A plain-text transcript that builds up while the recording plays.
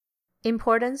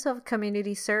Importance of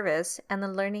community service and the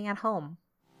learning at home.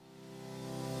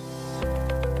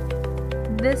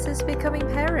 This is Becoming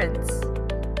Parents,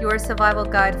 your survival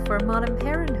guide for modern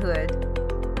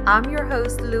parenthood. I'm your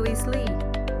host, Louise Lee.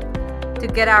 To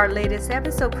get our latest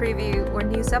episode preview or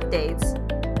news updates,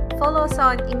 follow us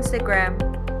on Instagram,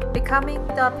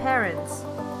 becoming.parents.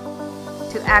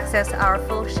 To access our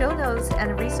full show notes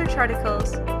and research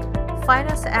articles, find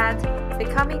us at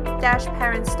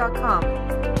becoming-parents.com.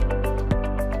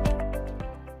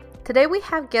 Today we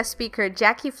have guest speaker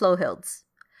Jackie Flohilds.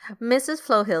 Mrs.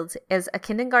 Flohilds is a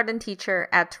kindergarten teacher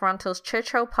at Toronto's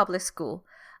Churchill Public School,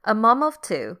 a mom of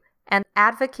two, and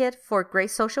advocate for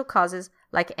great social causes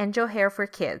like Angel Hair for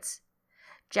Kids.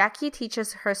 Jackie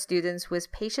teaches her students with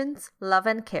patience, love,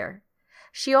 and care.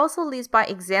 She also leads by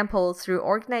example through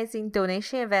organizing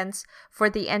donation events for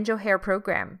the Angel Hair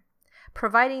program,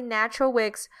 providing natural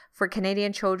wigs for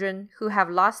Canadian children who have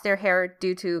lost their hair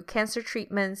due to cancer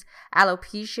treatments,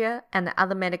 alopecia, and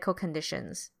other medical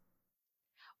conditions.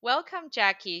 Welcome,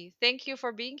 Jackie. Thank you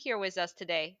for being here with us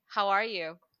today. How are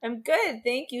you? I'm good.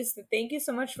 Thank you. Thank you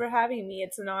so much for having me.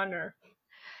 It's an honor.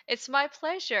 It's my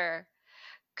pleasure.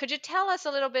 Could you tell us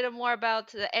a little bit more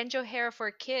about the Angel Hair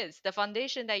for Kids, the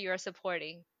foundation that you are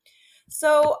supporting?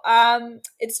 So,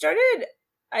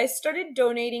 I started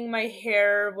donating my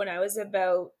hair when I was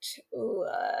about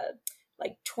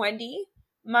like 20. Oh,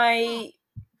 My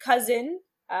cousin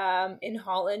in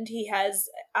Holland, he has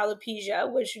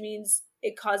alopecia, which means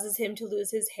it causes him to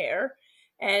lose his hair.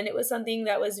 And it was something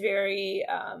that was very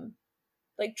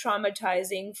like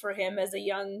traumatizing for him as a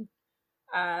young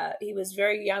he was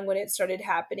very young when it started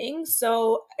happening.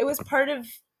 So it was part of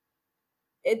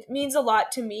it means a lot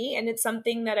to me, and it's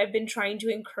something that I've been trying to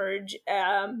encourage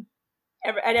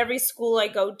at every school I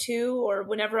go to, or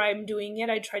whenever I'm doing it,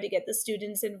 I try to get the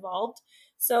students involved.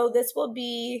 So this will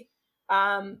be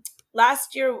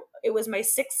last year. It was my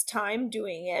sixth time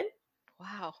doing it,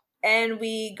 wow. and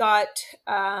we got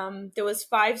there was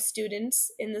 5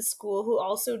 students in the school who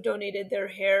also donated their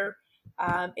hair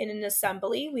in an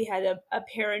assembly. We had a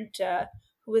parent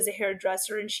who was a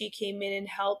hairdresser, and she came in and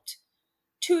helped.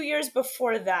 2 years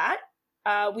before that,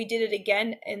 we did it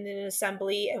again in an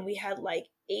assembly, and we had like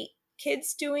 8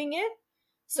 kids doing it.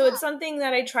 So it's Oh, something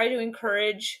that I try to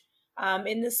encourage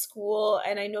in the school,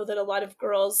 and I know that a lot of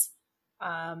girls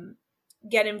um,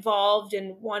 get involved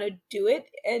and want to do it.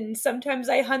 And sometimes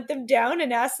I hunt them down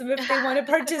and ask them if they want to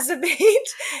participate.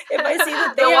 If I see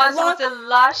that they the have ones with the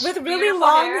lush, with really beautiful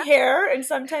long hair. hair, and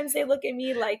sometimes they look at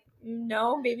me like,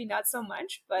 no, maybe not so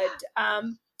much, but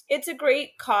it's a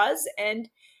great cause. And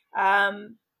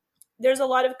um, there's a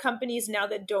lot of companies now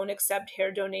that don't accept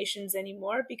hair donations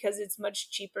anymore because it's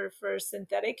much cheaper for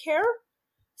synthetic hair.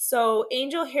 So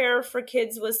Angel Hair for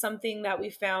Kids was something that we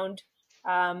found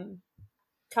a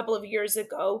couple of years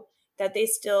ago, that they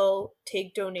still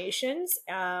take donations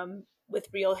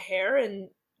with real hair, and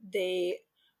they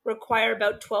require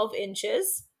about 12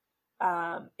 inches,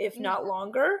 if Mm, not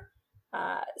longer.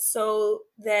 So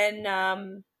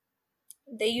then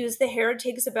they use the hair. It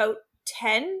takes about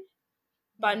 10 mm.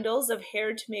 bundles of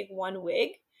hair to make one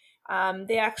wig.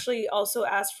 They actually also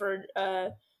ask for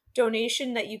a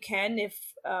donation that you can,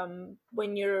 if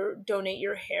when you donate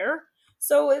your hair.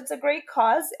 So it's a great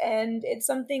cause, and it's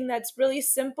something that's really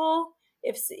simple.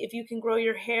 If you can grow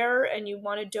your hair and you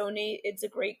want to donate, it's a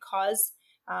great cause,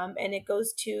 and it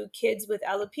goes to kids with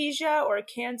alopecia or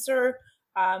cancer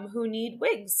who need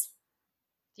wigs.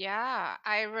 Yeah,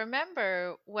 I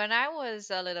remember when I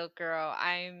was a little girl,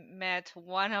 I met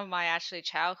one of my actually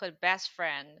childhood best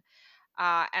friend,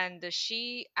 and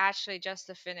she actually just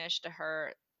finished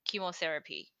her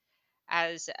chemotherapy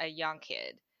as a young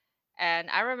kid. And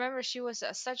I remember she was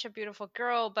such a beautiful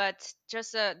girl, but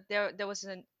just there was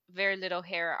very little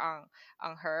hair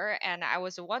on her, and I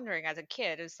was wondering as a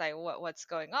kid, it's like what's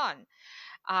going on.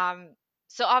 Um,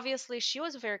 so obviously she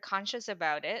was very conscious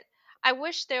about it. I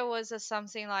wish there was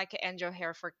something like Angel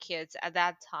Hair for Kids at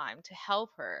that time to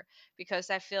help her, because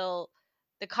I feel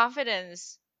the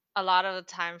confidence a lot of the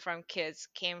time from kids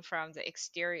came from the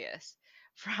exteriors,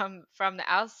 from the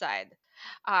outside.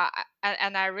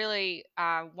 And I really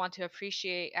want to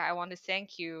appreciate. I want to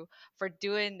thank you for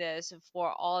doing this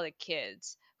for all the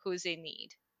kids who's in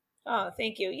need. Oh,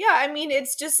 thank you. Yeah, I mean,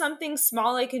 it's just something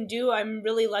small I can do. I'm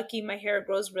really lucky my hair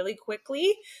grows really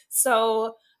quickly.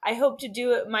 So I hope to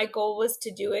do it. My goal was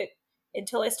to do it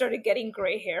until I started getting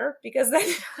gray hair, because then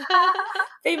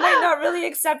they might not really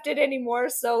accept it anymore.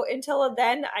 So until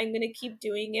then, I'm going to keep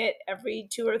doing it every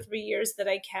 2 or 3 years that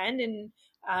I can,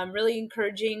 and really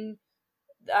encouraging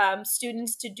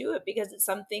students to do it because it's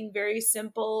something very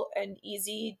simple and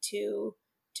easy to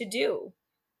do.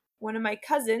 one of my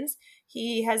cousins,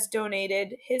 he has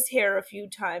donated his hair a few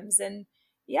times. And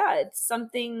yeah, it's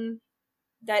something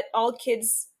that all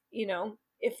kids,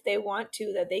 if they want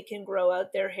to, that they can grow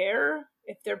out their hair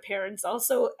if their parents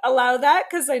also allow that.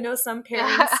 Because I know some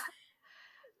parents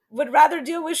would rather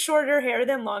deal with shorter hair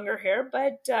than longer hair.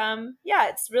 But yeah,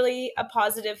 it's really a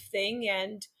positive thing,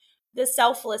 and the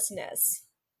selflessness.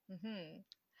 Hmm.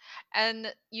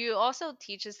 And you also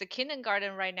teach us the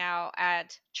kindergarten right now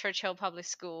at Churchill Public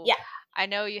School. Yeah. I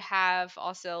know you have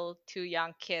also two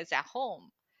young kids at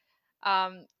home.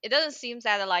 It doesn't seem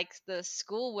that like the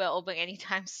school will open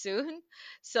anytime soon.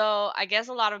 So I guess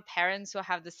a lot of parents will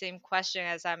have the same question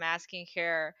as I'm asking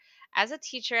here. As a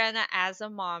teacher and as a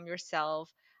mom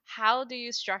yourself, how do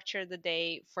you structure the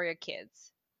day for your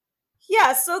kids?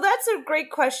 Yeah, so that's a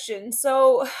great question.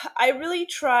 So I really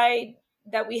try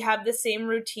that we have the same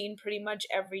routine pretty much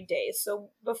every day.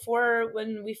 So before,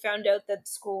 when we found out that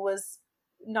school was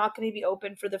not going to be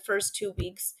open for the first 2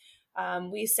 weeks,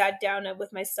 we sat down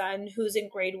with my son, who's in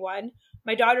grade 1.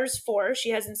 My daughter's 4.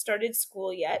 She hasn't started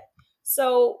school yet.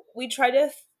 So we try to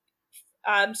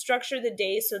structure the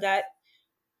day so that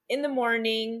in the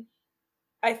morning,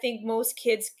 I think most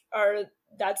kids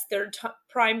that's their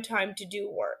prime time to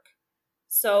do work. Mm-hmm.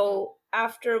 So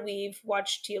after we've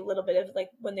watched a little bit of, like,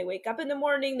 when they wake up in the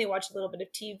morning, they watch a little bit of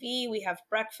TV, we have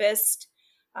breakfast,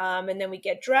 and then we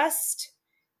get dressed.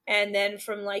 And then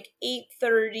from like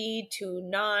 8:30 to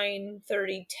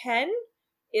 9:30, 10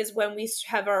 is when we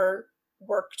have our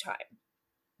work time.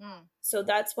 Mm. So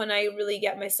that's when I really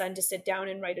get my son to sit down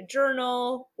and write a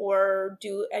journal or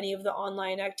do any of the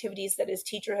online activities that his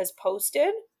teacher has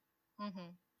posted. Mm-hmm.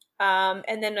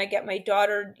 And then I get my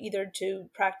daughter either to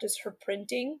practice her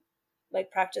printing, like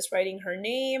practice writing her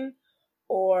name,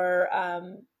 or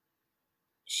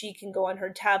she can go on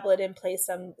her tablet and play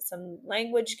some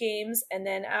language games. And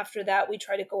then after that, we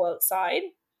try to go outside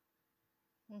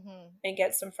Mm-hmm. and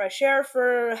get some fresh air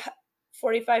for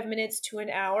 45 minutes to an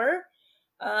hour.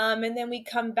 And then we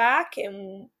come back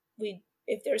and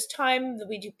if there's time,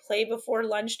 we do play before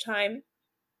lunchtime.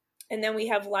 And then we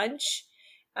have lunch.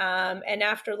 And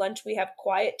after lunch, we have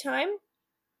quiet time.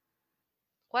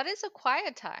 What is a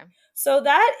quiet time? So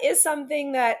that is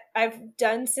something that I've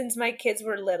done since my kids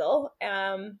were little.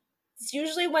 It's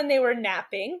usually when they were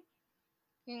napping,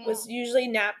 was Mm. usually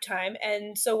nap time.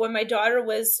 And so when my daughter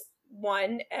was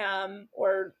 1,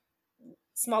 or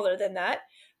smaller than that,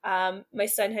 my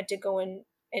son had to go in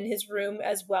his room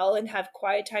as well and have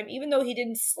quiet time, even though he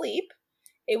didn't sleep.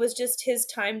 It was just his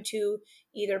time to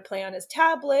either play on his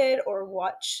tablet or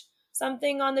watch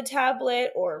something on the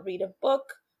tablet or read a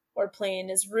book or play in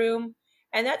his room.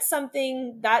 And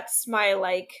that's my,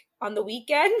 like, on the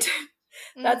weekend,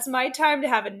 Mm. that's my time to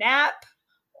have a nap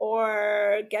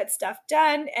or get stuff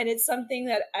done. And it's something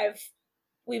that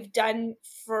we've done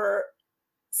for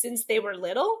since they were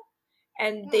little,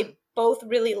 and Mm. they both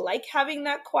really like having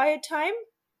that quiet time.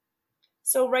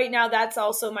 So right now, that's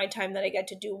also my time that I get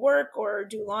to do work or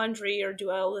do laundry or do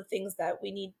all the things that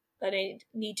I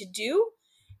need to do.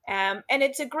 And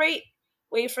it's a great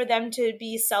way for them to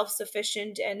be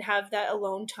self-sufficient and have that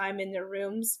alone time in their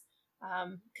rooms,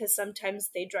 because sometimes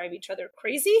they drive each other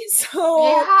crazy. So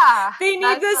Yeah, they need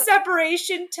that's the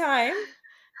separation time.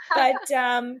 But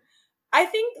I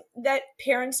think that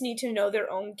parents need to know their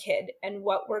own kid and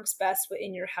what works best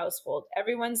within your household.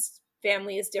 Everyone's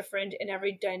family is different and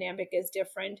every dynamic is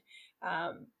different.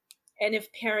 Um, and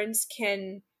if parents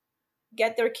can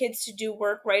get their kids to do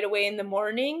work right away in the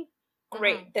morning, mm-hmm.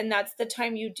 great. Then that's the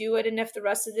time you do it. And if the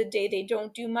rest of the day they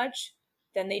don't do much,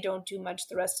 then they don't do much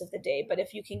the rest of the day. But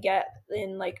if you can get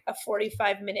in like a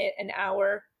 45-minute, an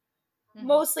hour, Mm-hmm.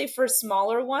 mostly for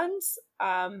smaller ones,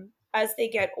 as they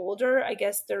get older,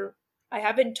 I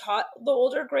haven't taught the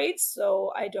older grades,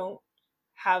 so I don't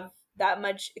have that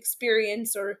much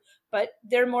experience, but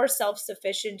they're more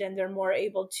self-sufficient and they're more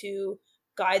able to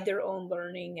guide their own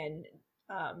learning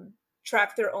and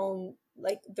track their own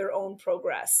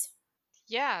progress.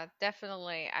 Yeah,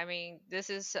 definitely. I mean, this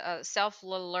is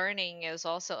self-learning is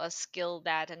also a skill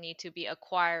that need to be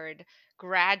acquired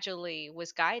gradually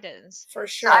with guidance. For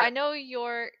So I sure. know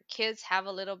your kids have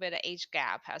a little bit of age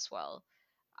gap as well.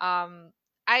 Um,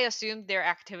 I assume their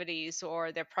activities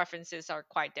or their preferences are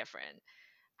quite different.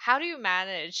 How do you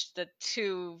manage the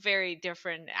two very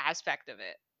different aspect of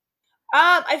it?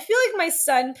 I feel like my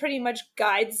son pretty much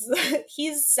guides.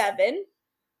 He's 7.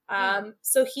 Mm,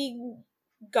 So he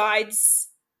guides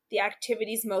the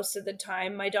activities most of the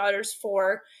time. My daughter's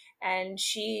 4, and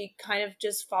she kind of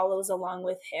just follows along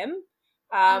with him.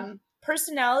 mm,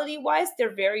 Personality wise,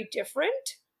 they're very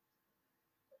different.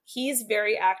 He's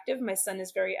very active. My son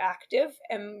is very active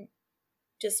and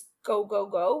just go, go,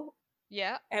 go.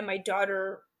 Yeah. And my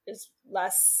daughter is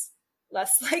less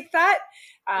like that.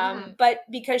 Mm-hmm. But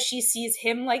because she sees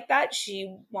him like that,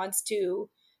 she wants to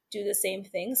do the same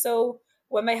thing. So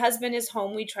when my husband is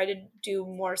home, we try to do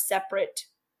more separate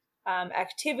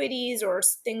activities or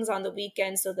things on the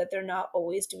weekend so that they're not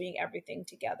always doing everything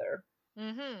together.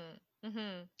 Mm-hmm.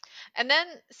 Mm-hmm. And then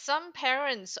some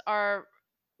parents are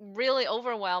really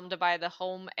overwhelmed by the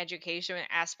home education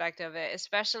aspect of it,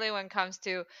 especially when it comes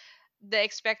to the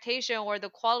expectation or the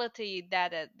quality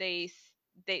that they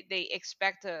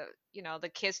expect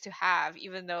the kids to have,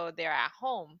 even though they're at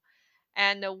home.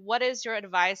 And what is your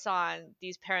advice on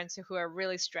these parents who are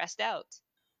really stressed out?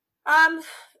 Um,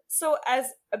 so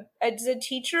as a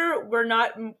teacher, we're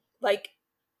not like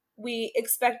we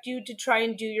expect you to try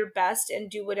and do your best and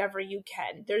do whatever you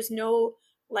can. There's no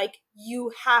like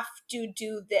you have to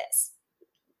do this.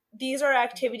 These are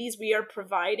activities we are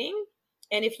providing,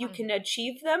 and if you Mm, can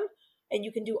achieve them and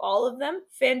you can do all of them,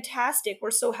 fantastic.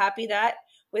 We're so happy that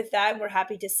with that we're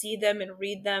happy to see them and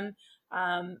read them.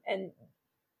 And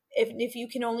if you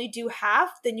can only do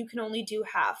half, then you can only do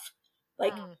half.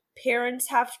 Like mm, parents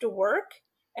have to work,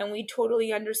 and we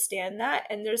totally understand that.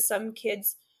 And there's some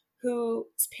kids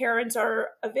whose parents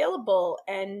are available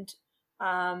and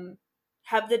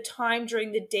have the time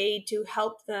during the day to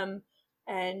help them.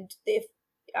 And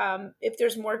if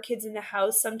there's more kids in the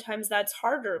house, sometimes that's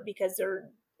harder because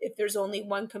if there's only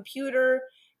one computer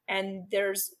and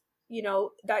there's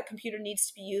that computer needs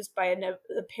to be used by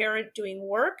a parent doing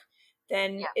work,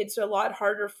 then Yeah. it's a lot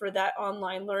harder for that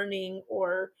online learning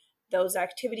or those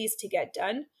activities to get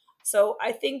done. So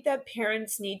I think that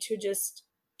parents need to just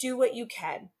do what you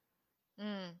can.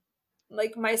 mm.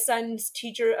 Like my son's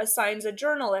teacher assigns a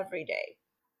journal every day.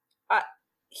 Uh,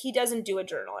 he doesn't do a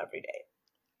journal every day.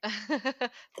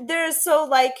 There's so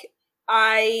like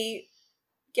I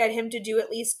get him to do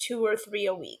at least 2 or 3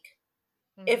 a week,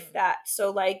 if Mhm. that.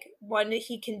 So like one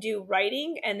he can do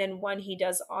writing and then one he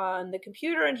does on the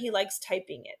computer and he likes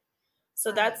typing it.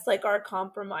 So Mm. that's like our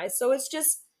compromise. So it's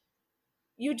just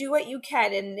you do what you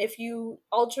can, and if you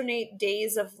alternate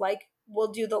days of like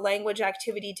we'll do the language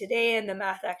activity today and the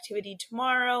math activity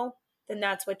tomorrow, then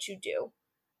that's what you do.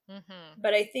 Mhm.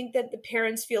 But I think that the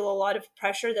parents feel a lot of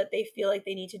pressure that they feel like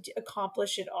they need to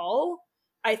accomplish it all.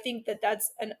 I think that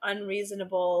that's an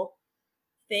unreasonable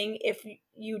thing if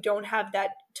you don't have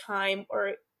that time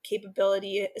or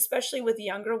capability, especially with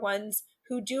younger ones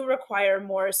who do require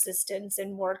more assistance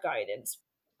and more guidance.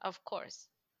 Of course.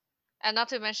 And not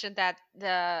to mention that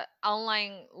the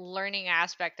online learning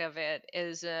aspect of it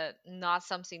is not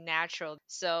something natural.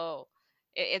 So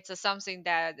it's something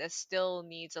that still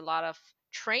needs a lot of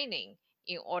training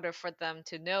in order for them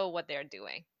to know what they're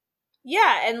doing.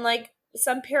 Yeah, and like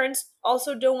some parents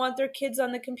also don't want their kids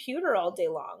on the computer all day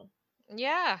long.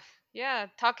 Yeah, yeah.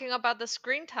 Talking about the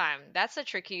screen time, that's a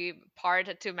tricky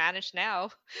part to manage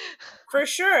now. For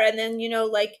sure. And then,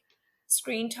 like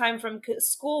screen time from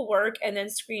schoolwork and then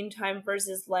screen time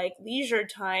versus like leisure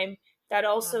time, that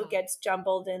also Mhm. gets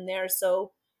jumbled in there.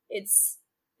 So it's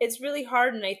it's really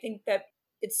hard, and I think that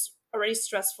it's already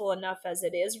stressful enough as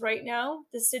it is right now,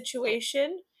 the Yeah,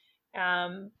 situation.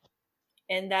 Um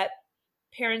and that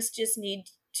parents just need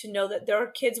to know that their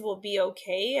kids will be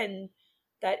okay, and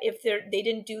that if they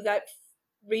didn't do that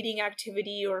reading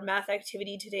activity or math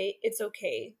activity today, it's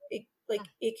okay.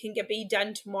 It can get be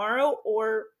done tomorrow,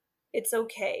 or it's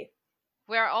okay.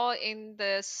 we're all in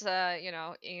this in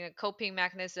a coping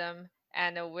mechanism,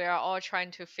 and we're all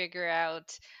trying to figure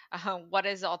out what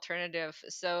is the alternative.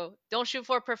 So don't shoot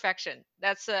for perfection.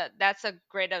 That's a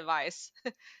great advice.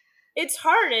 It's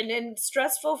hard and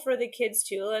stressful for the kids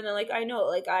too, and like I know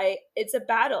like I it's a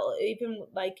battle, even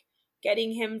like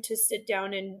getting him to sit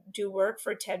down and do work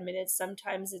for 10 minutes.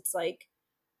 Sometimes it's like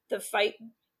the fight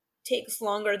takes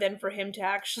longer than for him to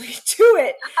actually do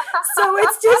it. So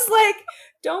it's just like,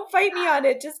 don't fight me on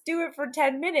it. Just do it for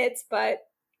 10 minutes. But,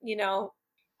 you know,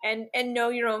 and know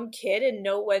your own kid and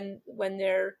know when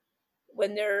their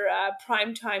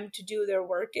prime time to do their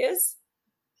work is.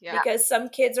 Yeah. Because some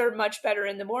kids are much better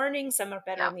in the morning, some are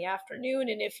better Yeah. in the afternoon.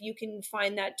 And if you can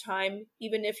find that time,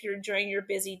 even if you're during your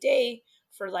busy day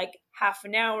for like half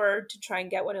an hour to try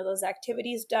and get one of those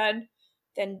activities done,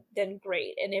 then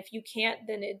great. And if you can't,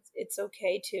 then it's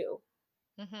okay too.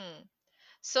 Hmm.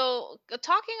 So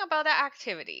talking about the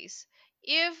activities,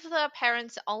 if the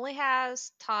parents only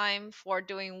has time for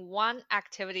doing one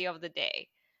activity of the day,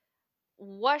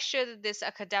 what should this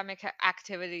academic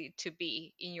activity to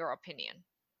be in your opinion?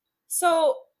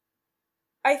 So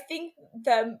I think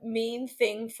the main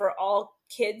thing for all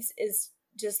kids is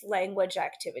just language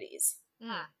activities.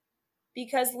 Mm.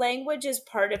 because language is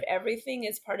part of everything,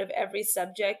 it's part of every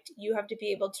subject. You have to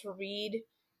be able to read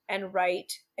and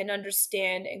write and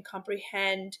understand and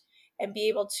comprehend and be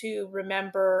able to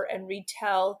remember and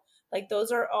retell. Like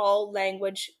those are all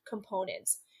language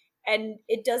components. And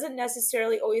it doesn't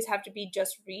necessarily always have to be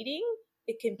just reading.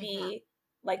 It can Mm-hmm. be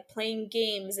like playing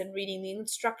games and reading the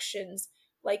instructions,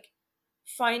 like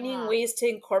finding Wow. ways to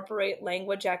incorporate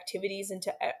language activities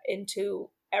into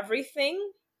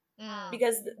everything, Mm,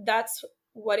 because that's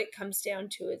what it comes down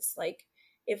to. It's like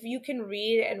if you can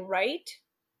read and write,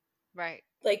 right.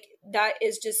 like that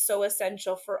is just so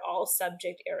essential for all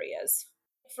subject areas.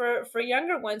 For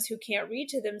younger ones who can't read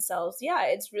to themselves,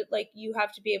 yeah, like you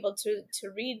have to be able to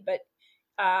read, but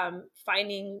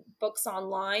finding books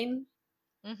online,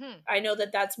 Mm-hmm. I know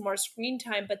that that's more screen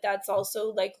time, but that's also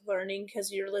like learning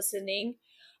because you're listening.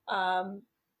 um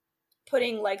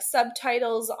Putting like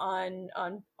subtitles on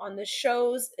the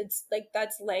shows, it's like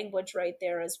that's language right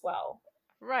there as well.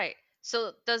 Right.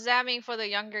 So does that mean for the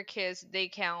younger kids, they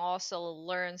can also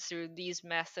learn through these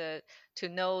methods to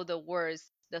know the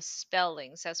words, the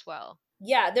spellings as well?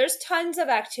 Yeah, there's tons of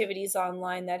activities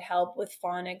online that help with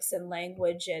phonics and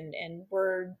language and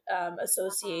word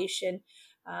association.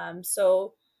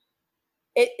 So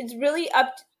it's really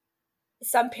up to,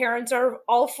 some parents are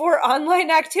all for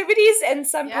online activities and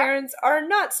some Yep. parents are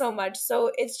not so much.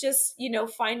 So it's just,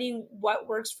 finding what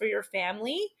works for your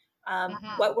family,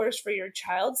 Mm-hmm. what works for your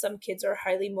child. Some kids are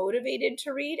highly motivated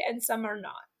to read and some are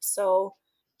not. So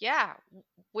Yeah,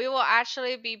 we will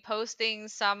actually be posting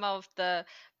some of the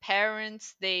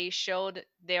parents they showed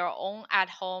their own at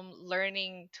home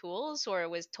learning tools or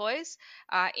with toys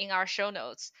in our show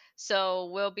notes. So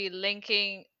we'll be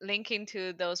linking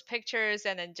to those pictures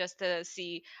and then just to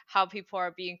see how people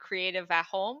are being creative at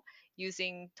home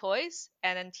using toys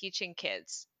and then teaching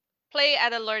kids. Play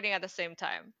and learning at the same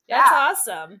time. that's Yeah.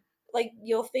 awesome. Like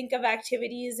you'll think of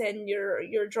activities and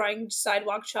you're drawing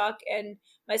sidewalk chalk, and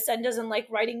my son doesn't like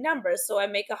writing numbers, so I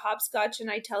make a hopscotch and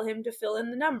I tell him to fill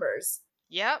in the numbers.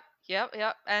 Yep.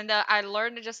 And I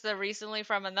learned just recently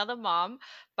from another mom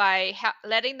by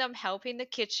letting them help in the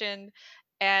kitchen,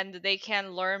 and they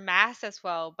can learn math as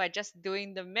well by just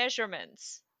doing the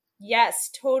measurements. Yes,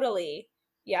 totally.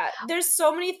 Yeah, there's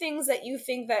so many things that you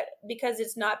think that because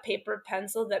it's not paper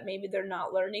pencil that maybe they're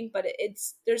not learning, but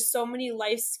it's there's so many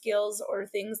life skills or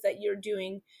things that you're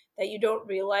doing that you don't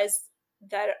realize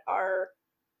that are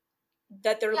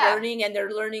that they're Yeah. learning, and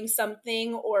they're learning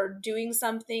something or doing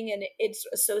something and it's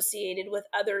associated with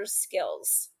other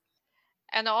skills.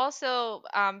 And also,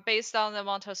 based on the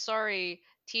Montessori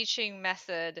teaching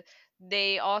method,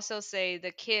 they also say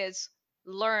the kids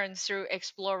learn through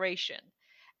exploration.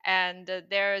 And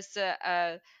there's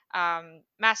a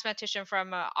mathematician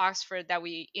from Oxford that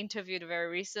we interviewed very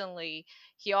recently.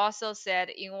 He also said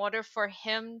in order for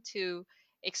him to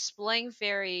explain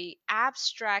very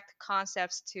abstract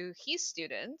concepts to his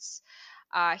students,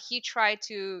 he tried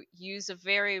to use a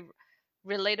very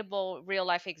relatable real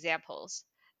life examples.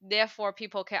 Therefore,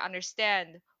 people can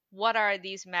understand what are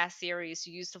these math theories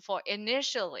used for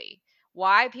initially,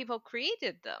 why people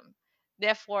created them.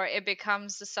 Therefore, it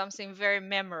becomes something very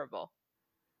memorable.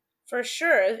 For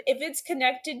sure. If it's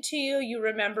connected to you, you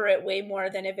remember it way more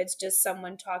than if it's just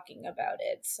someone talking about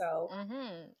it. So,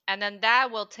 And then that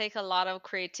will take a lot of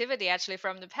creativity actually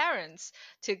from the parents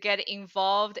to get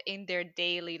involved in their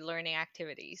daily learning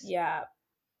activities, yeah.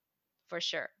 for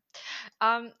sure.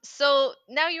 So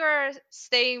now you are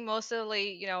staying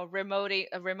mostly,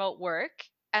 remote work.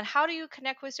 And how do you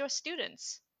connect with your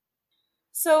students?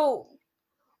 So,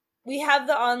 we have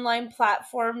the online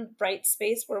platform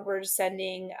Brightspace where we're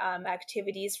sending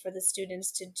activities for the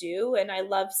students to do, and I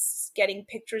love getting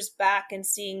pictures back and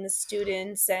seeing the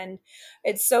students, and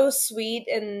it's so sweet,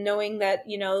 and knowing that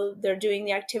they're doing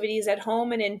the activities at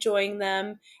home and enjoying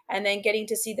them, and then getting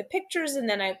to see the pictures, and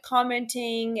then I'm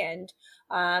commenting and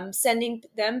sending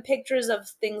them pictures of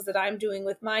things that I'm doing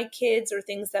with my kids or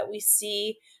things that we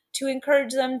see to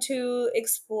encourage them to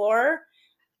explore.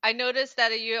 I noticed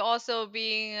that you're also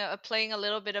being playing a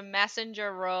little bit of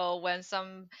messenger role when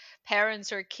some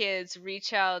parents or kids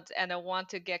reach out and want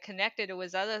to get connected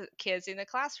with other kids in the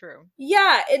classroom.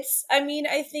 Yeah, I mean,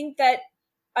 I think that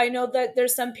I know that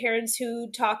there's some parents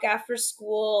who talk after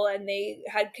school and they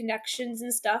had connections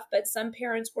and stuff, but some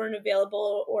parents weren't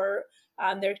available, or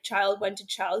their child went to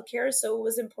childcare. So it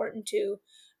was important to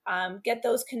get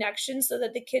those connections so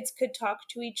that the kids could talk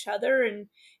to each other. And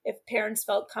if parents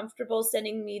felt comfortable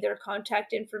sending me their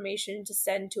contact information to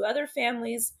send to other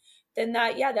families, then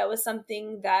that was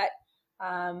something that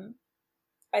um,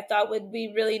 I thought would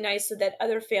be really nice so that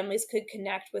other families could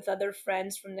connect with other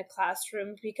friends from the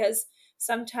classroom, because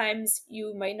sometimes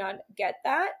you might not get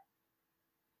that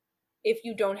if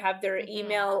you don't have their Hmm.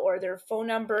 email or their phone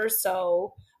number.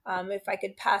 So if I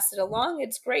could pass it along,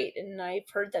 it's great. And I've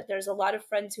heard that there's a lot of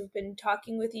friends who've been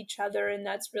talking with each other, and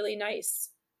that's really nice.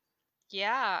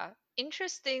 Yeah,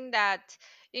 interesting that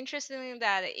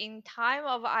in time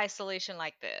of isolation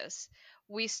like this,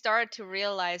 we start to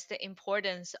realize the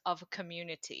importance of a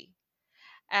community.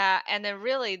 And then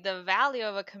really the value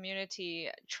of a community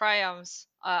triumphs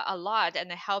a lot,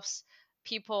 and it helps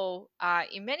people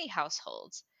in many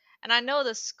households. And I know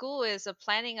the school is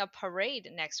planning a parade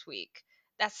next week.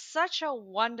 That's such a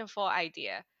wonderful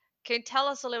idea. Can you tell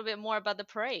us a little bit more about the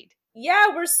parade? Yeah,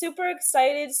 we're super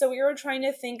excited. So we were trying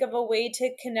to think of a way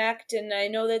to connect, and I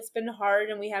know that's been hard,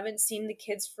 and we haven't seen the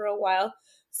kids for a while.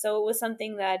 So it was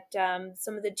something that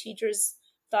some of the teachers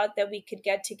thought that we could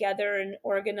get together and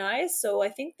organize. So I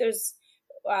think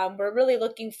we're really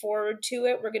looking forward to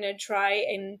it. We're going to try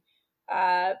and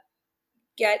uh,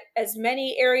 get as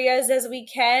many areas as we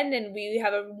can, and we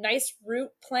have a nice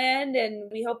route planned,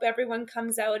 and we hope everyone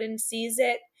comes out and sees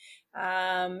it.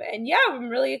 And yeah, I'm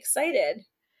really excited.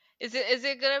 Is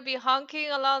it gonna be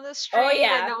honking along the Oh street and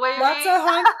yeah, the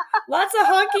waving? lots of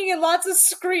honking and lots of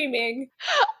screaming.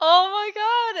 Oh my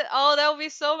god! Oh, that would be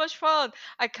so much fun.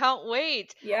 I can't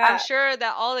wait. I'm Yeah. sure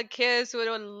that all the kids would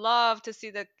love to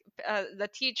see the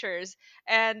teachers,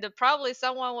 and probably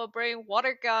someone will bring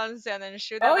water guns and then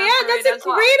shoot Oh at the yeah, parade that's as a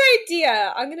well. great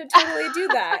idea. I'm gonna totally do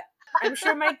that. I'm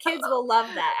sure my kids will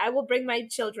love that. I will bring my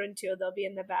children too. They'll be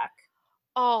in the back.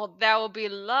 Oh, that would be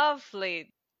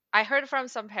lovely. I heard from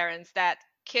some parents that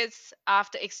kids,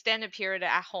 after extended period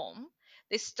at home,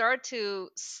 they start to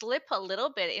slip a little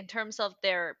bit in terms of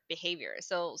their behavior.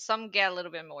 So some get a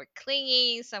little bit more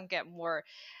clingy, some get more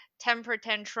temper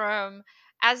tantrum,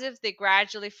 as if they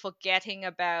gradually forgetting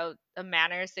about the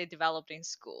manners they developed in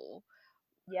school.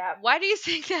 Yeah. Why do you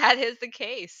think that is the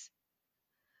case?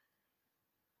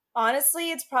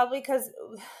 Honestly, it's probably because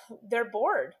they're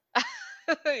bored.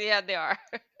 Yeah, they are.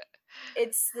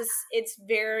 It's the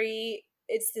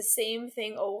same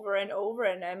thing over and over.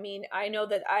 And I mean, I know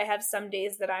that I have some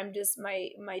days that I'm just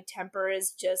my temper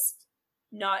is just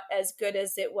not as good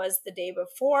as it was the day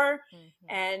before, Hmm.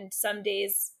 and some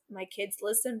days my kids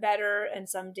listen better and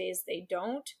some days they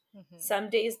don't. Hmm. Some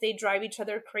days they drive each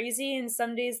other crazy and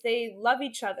some days they love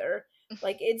each other.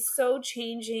 Like, it's so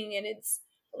changing, and it's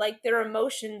like their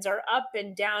emotions are up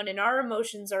and down and our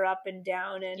emotions are up and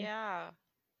down. And Yeah.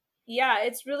 yeah,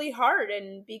 it's really hard.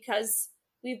 And because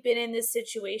we've been in this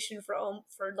situation for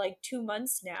like 2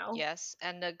 months now, Yes,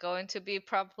 and going to be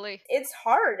properly. it's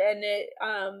hard. And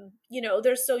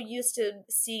they're so used to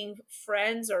seeing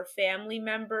friends or family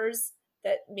members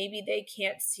that maybe they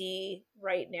can't see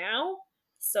right now.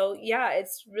 So yeah,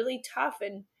 it's really tough.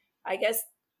 And I guess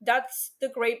that's the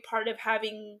great part of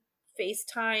having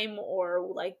FaceTime or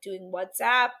like doing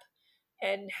WhatsApp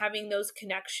and having those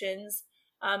connections.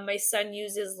 My son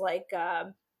uses like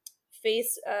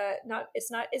face not it's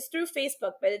not it's through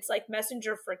Facebook, but it's like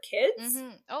Messenger for kids.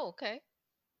 Hmm. Oh, okay.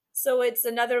 So it's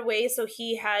another way. So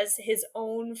he has his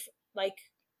own like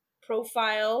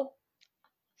profile.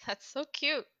 That's so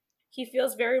cute. He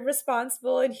feels very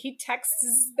responsible, and he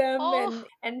texts them Oh,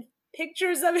 and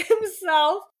pictures of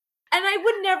himself. And I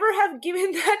would never have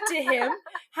given that to him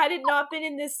had it not been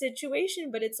in this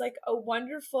situation. But it's like a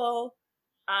wonderful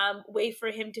way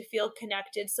for him to feel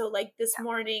connected. So like this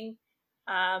morning,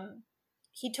 um,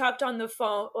 he talked on the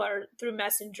phone or through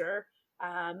Messenger,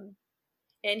 um,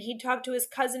 and he talked to his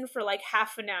cousin for like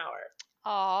half an hour.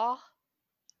 aw.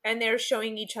 And they're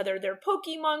showing each other their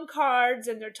Pokemon cards,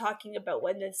 and they're talking about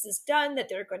when this is done that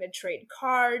they're going to trade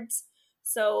cards.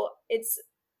 So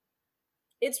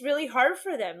it's really hard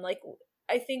for them. Like,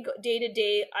 I think day to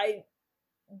day,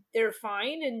 they're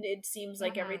fine, and it seems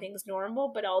like Hmm. everything's normal.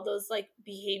 But all those like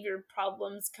behavior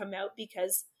problems come out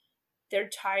because they're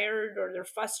tired or they're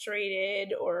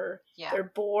frustrated or Yeah.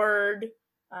 they're bored.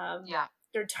 Um, Yeah.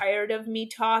 they're tired of me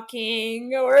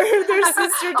talking or their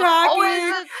sister talking.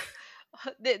 Always,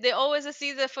 they always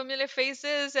see the familiar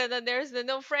faces, and then there's the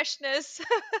no freshness.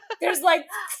 There's like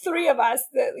three of us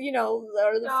that,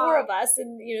 or the four Yeah. of us,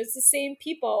 and it's the same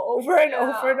people over and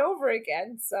over Yeah. and over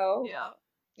again. So Yeah.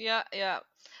 Yeah, yeah.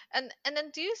 And then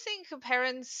do you think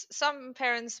some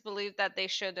parents believe that they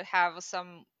should have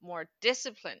some more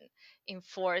discipline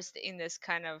enforced in this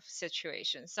kind of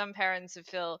situation? Some parents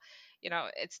feel,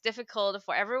 it's difficult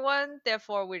for everyone,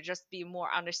 therefore we just be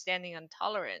more understanding and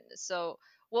tolerant. So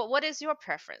what is your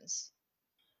preference?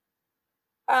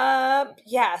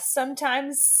 yeah,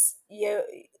 sometimes you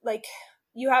like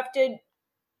you have to.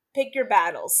 pick your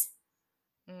battles.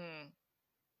 Mm,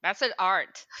 that's an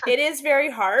art. It is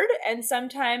very hard, and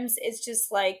sometimes it's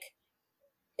just like,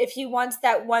 if he wants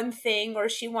that one thing or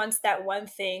she wants that one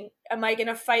thing, am I going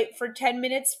to fight for 10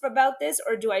 minutes about this,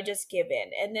 or do I just give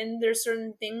in? And then there's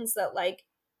certain things that, like,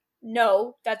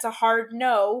 no, that's a hard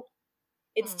no.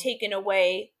 It's Mm, taken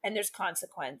away and there's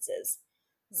consequences.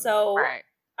 mm, So, right.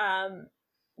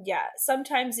 yeah,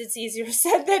 sometimes it's easier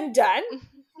said than done.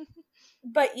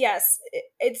 But yes,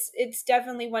 it's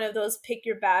definitely one of those pick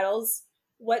your battles.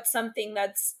 What's something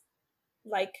that's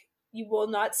like you will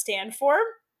not stand for?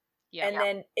 Yeah. And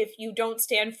then if you don't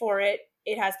stand for it,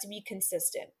 it has to be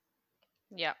consistent.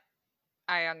 Yeah.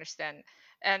 I understand.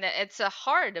 And it's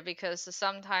hard because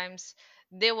sometimes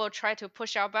they will try to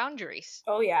push our boundaries.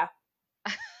 Oh yeah,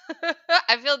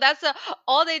 I feel that's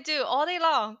all they do all day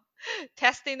long,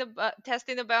 testing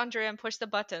the boundary and push the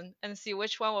button and see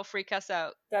which one will freak us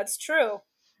out. that's true.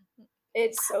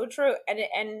 It's so true.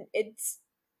 And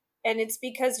it's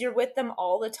because you're with them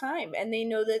all the time and they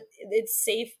know that it's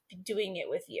safe doing it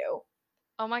with you.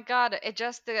 Oh my god, it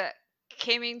just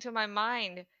came into my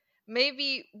mind.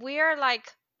 Maybe we are like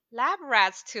lab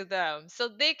rats to them so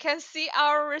they can see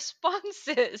our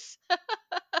responses.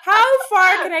 How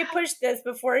far can I push this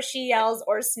before she yells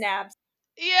or snaps?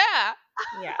 Yeah.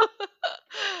 Yeah.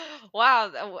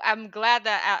 Wow, I'm glad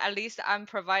that at least I'm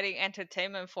providing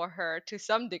entertainment for her to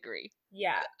some degree.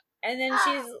 Yeah. And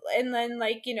then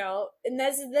like, and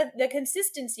that's the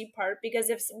consistency part, because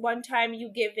if one time you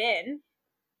give in,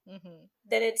 Hmm.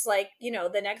 then it's like,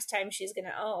 the next time she's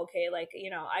gonna, oh, okay, like,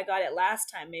 I got it last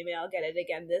time, maybe I'll get it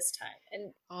again this time.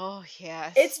 And Oh, it's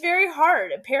yes. very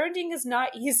hard. Parenting is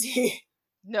not easy.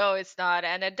 No, it's not.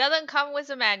 And it doesn't come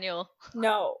with a manual.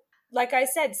 No. Like I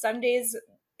said, some days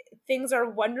things are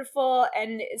wonderful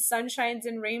and sunshines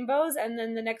and rainbows, and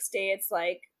then the next day it's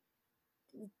like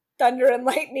thunder and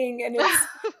lightning, and it's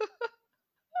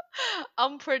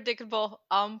Unpredictable,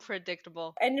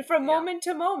 unpredictable. and from Yeah. moment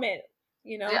to moment,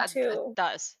 Yeah, it too.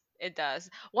 does. It does.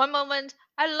 One moment,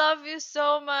 I love you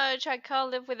so much. I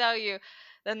can't live without you.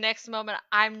 The next moment,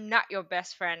 I'm not your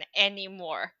best friend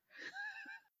anymore.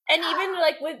 And even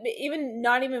like with even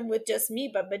not even with just me,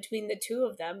 but between the two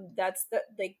of them, that's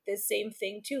the same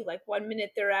thing too. Like one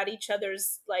minute they're at each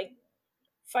other's like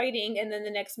fighting, and then the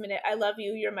next minute, I love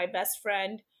you, you're my best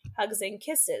friend, hugs and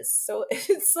kisses. So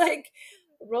it's like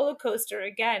roller coaster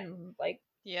again. Like,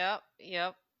 Yep,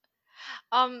 yep.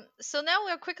 So now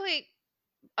we're quickly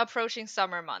approaching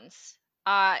summer months.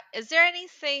 Is there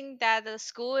anything that the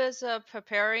school is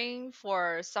preparing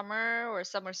for summer or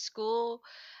summer school?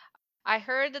 I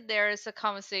heard that there is a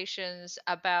conversations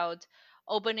about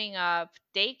opening up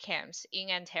day camps in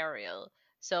Ontario.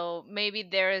 So maybe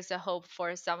there is a hope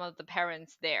for some of the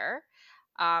parents there.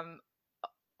 Um,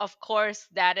 of course,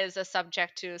 that is a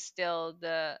subject to still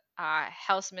the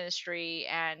health ministry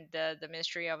and the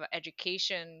Ministry of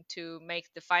Education to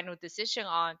make the final decision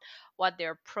on what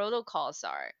their protocols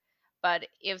are. But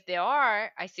if there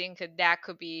are, I think that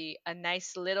could be a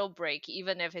nice little break,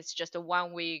 even if it's just a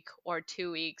 1 week or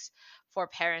 2 weeks for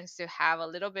parents to have a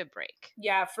little bit break.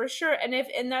 yeah, for sure.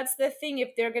 And that's the thing,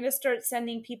 if they're going to start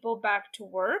sending people back to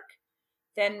work,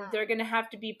 then they're going to have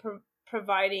to be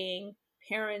providing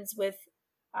parents with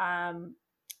um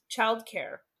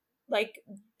childcare. Like,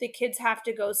 the kids have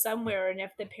to go somewhere, and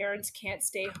if the parents can't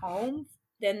stay home,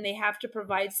 then they have to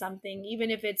provide something, even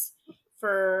if it's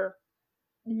for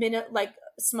minute, like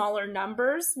smaller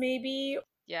numbers maybe.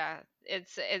 Yeah,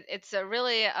 it's a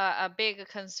really a big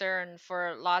concern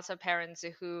for lots of parents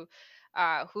who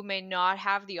may not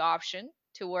have the option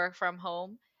to work from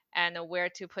home and where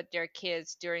to put their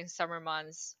kids during summer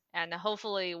months. And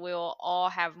hopefully, we'll all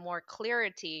have more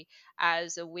clarity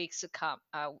as weeks to come.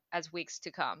 As weeks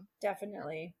to come.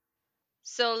 Definitely.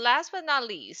 So, last but not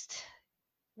least,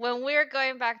 when we're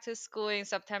going back to school in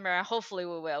September, and hopefully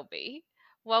we will be,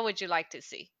 what would you like to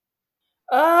see?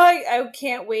 Oh, I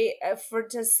can't wait for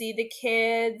to see the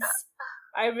kids.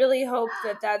 I really hope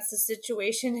that that's the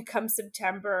situation come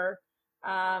September.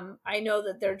 I know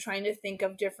that they're trying to think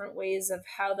of different ways of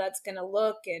how that's going to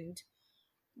look, and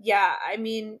yeah, I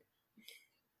mean,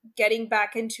 getting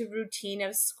back into routine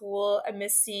of school. I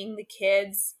miss seeing the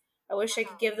kids. I wish I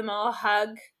could give them all a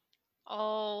hug.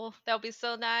 Oh, that would be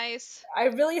so nice. I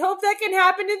really hope that can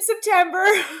happen in September.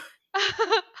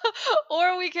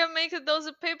 Or we can make those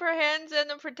paper hands and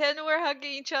pretend we're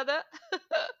hugging each other.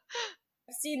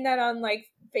 I've seen that on like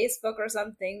Facebook or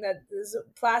something, that there's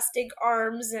plastic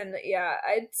arms, and yeah,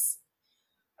 it's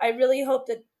I really hope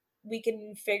that we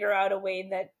can figure out a way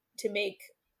that to make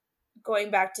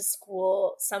going back to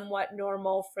school somewhat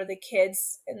normal for the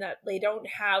kids, and that they don't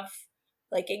have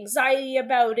like anxiety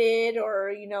about it,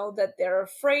 or that they're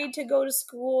afraid to go to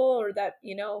school, or that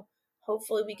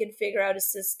hopefully we can figure out a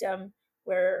system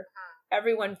where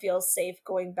everyone feels safe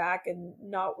going back and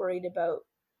not worried about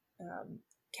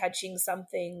catching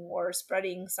something or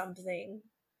spreading something.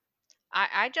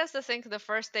 I just think the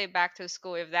first day back to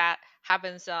school, if that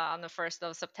happens on the 1st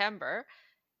of September,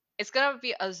 it's gonna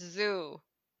be a zoo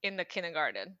in the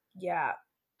kindergarten. Yeah.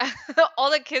 All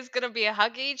the kids gonna be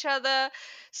hugging each other,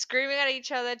 screaming at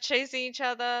each other, chasing each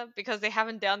other because they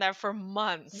haven't done that for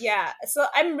months. Yeah. So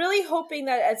I'm really hoping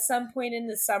that at some point in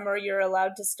the summer you're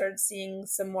allowed to start seeing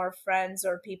some more friends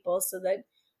or people so that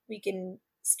we can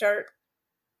start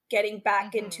getting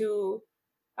back into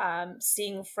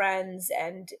seeing friends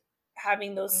and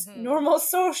having those normal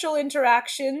social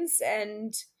interactions.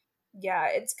 And yeah,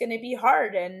 it's going to be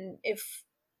hard. And if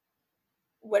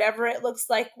whatever it looks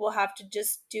like, we'll have to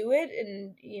just do it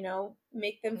and,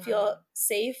 make them feel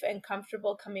safe and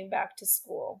comfortable coming back to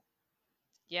school.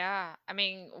 Yeah, I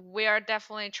mean, we are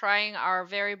definitely trying our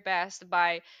very best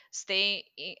by staying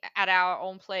at our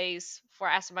own place for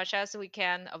as much as we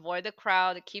can, avoid the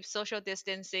crowd, keep social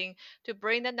distancing to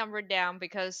bring the number down,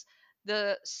 because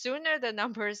the sooner the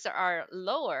numbers are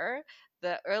lower,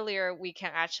 the earlier we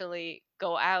can actually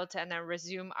go out and then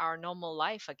resume our normal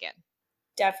life again.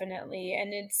 Definitely.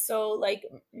 And it's so, like,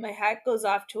 my hat goes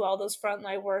off to all those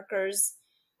frontline workers.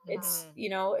 It's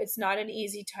it's not an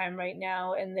easy time right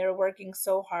now, and they're working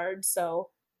so hard.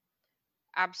 So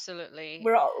absolutely,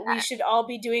 we should all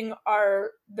be doing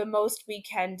the most we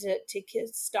can to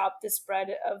stop the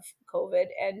spread of COVID,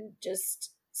 and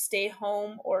just stay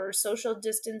home or social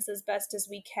distance as best as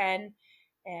we can.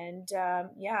 And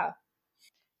yeah.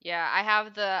 Yeah, I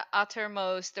have the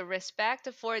uttermost respect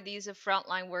for these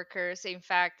frontline workers. In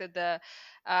fact, the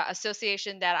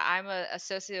association that I'm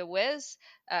associated with,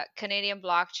 Canadian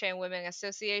Blockchain Women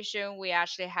Association, we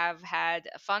actually have had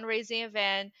a fundraising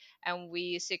event, and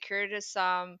we secured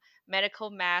some medical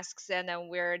masks, and then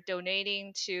we're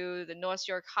donating to the North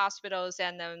York hospitals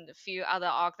and then a few other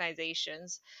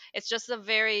organizations. It's just the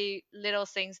very little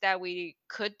things that we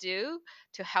could do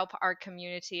to help our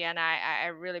community. And I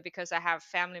really, because I have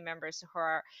family members who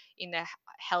are in the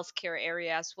healthcare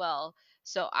area as well,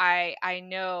 so I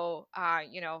know,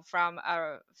 from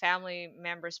a family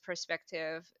member's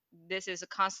perspective, this is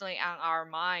constantly on our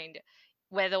mind,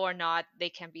 whether or not they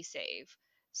can be saved.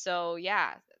 So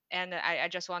yeah, and I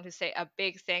just want to say a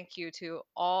big thank you to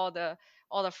all the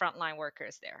frontline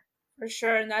workers there. For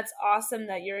sure. And that's awesome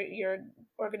that your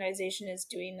organization is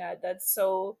doing that. That's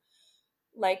so,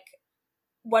 like,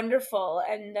 wonderful.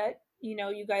 And that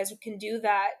you guys can do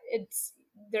that.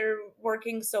 They're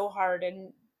working so hard,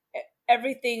 and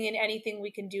everything and anything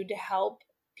we can do to help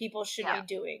people should be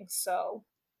doing. So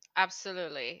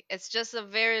absolutely, it's just a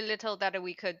very little that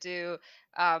we could do,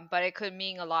 but it could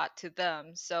mean a lot to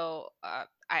them. So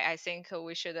I think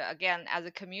we should, again, as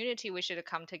a community, we should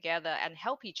come together and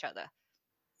help each other.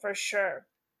 For sure.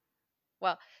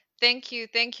 Well, thank you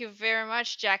very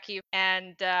much, Jackie.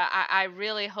 And I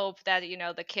really hope that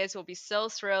the kids will be so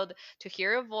thrilled to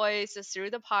hear your voice through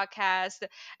the podcast,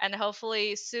 and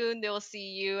hopefully soon they will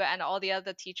see you and all the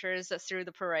other teachers through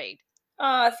the parade.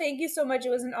 Thank you so much. It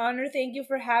was an honor. Thank you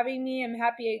for having me. I'm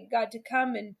happy I got to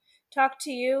come and talk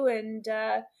to you, and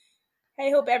I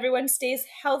hope everyone stays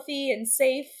healthy and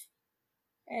safe.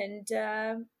 And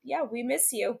yeah, we miss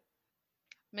you.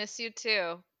 Miss you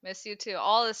too. Miss you too.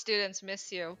 All the students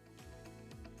miss you.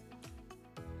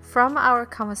 From our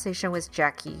conversation with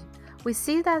Jackie, we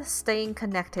see that staying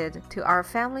connected to our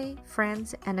family,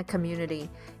 friends, and the community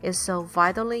is so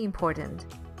vitally important.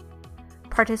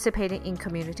 Participating in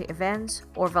community events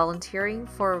or volunteering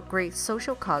for great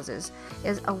social causes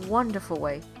is a wonderful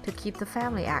way to keep the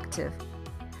family active,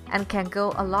 and can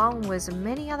go along with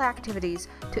many other activities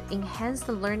to enhance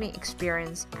the learning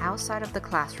experience outside of the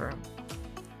classroom.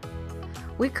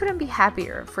 We couldn't be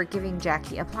happier for giving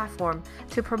Jackie a platform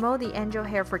to promote the Angel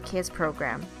Hair for Kids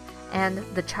program and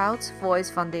the Child's Voice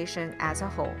Foundation as a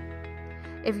whole.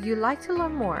 If you'd like to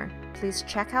learn more, please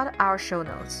check out our show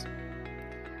notes.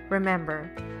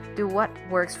 Remember, do what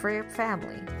works for your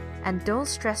family, and don't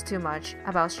stress too much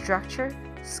about structure,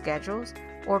 schedules,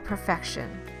 or perfection.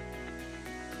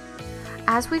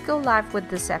 As we go live with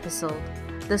this episode,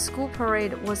 the school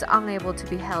parade was unable to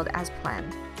be held as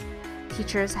planned.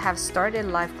 Teachers have started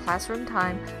live classroom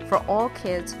time for all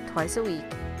kids twice a week.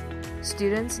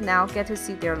 Students now get to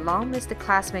see their long-missed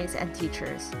classmates and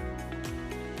teachers.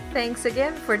 Thanks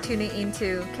again for tuning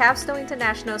into Capstone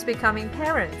International's Becoming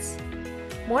Parents.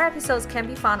 More episodes can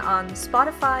be found on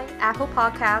Spotify, Apple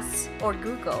Podcasts, or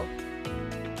Google.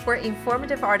 For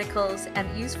informative articles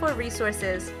and useful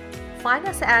resources, find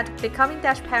us at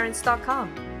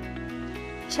becoming-parents.com.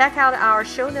 Check out our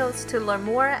show notes to learn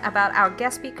more about our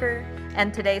guest speaker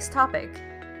and today's topic,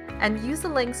 and use the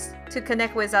links to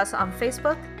connect with us on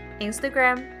Facebook,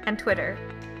 Instagram, and Twitter.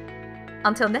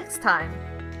 Until next time,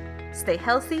 stay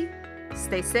healthy,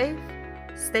 stay safe,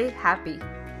 stay happy.